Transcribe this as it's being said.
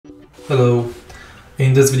Hello,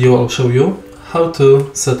 in this video I'll show you how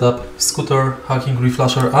to set up Scooter Hacking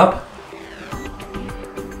Reflasher app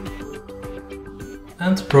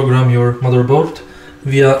and program your motherboard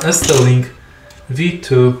via ST-Link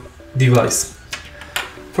V2 device.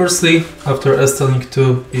 Firstly, after ST-Link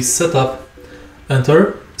 2 is set up,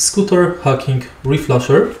 enter Scooter Hacking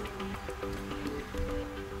Reflasher.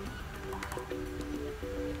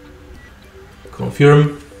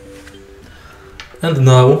 Confirm. And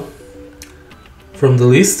now, from the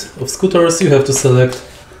list of scooters, you have to select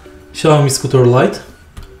XIAOMI Scooter Lite,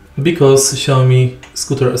 because XIAOMI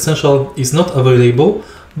Scooter Essential is not available,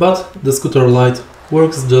 but the Scooter Lite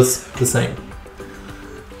works just the same.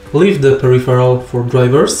 Leave the peripheral for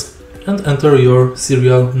drivers and enter your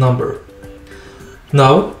serial number.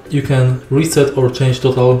 Now you can reset or change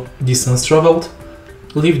total distance traveled,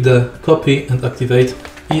 leave the copy and activate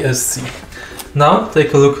ESC. Now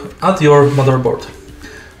take a look at your motherboard.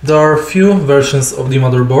 There are few versions of the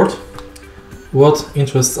motherboard. What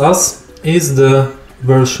interests us is the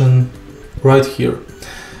version right here.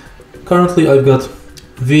 Currently I've got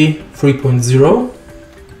V3.0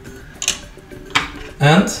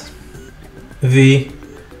 and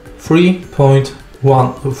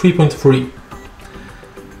V3.3.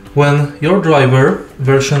 When your driver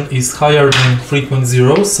version is higher than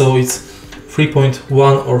 3.0, so it's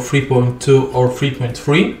 3.1 or 3.2 or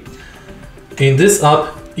 3.3, in this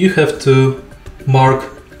app you have to mark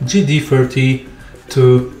GD30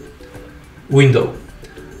 to window.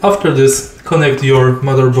 After this, connect your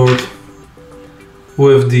motherboard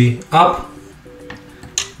with the app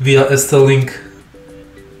via ST-Link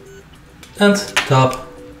and tap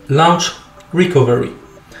Launch Recovery.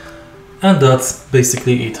 And that's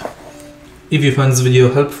basically it. If you find this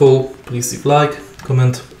video helpful, please leave a like,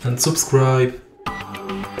 comment and subscribe.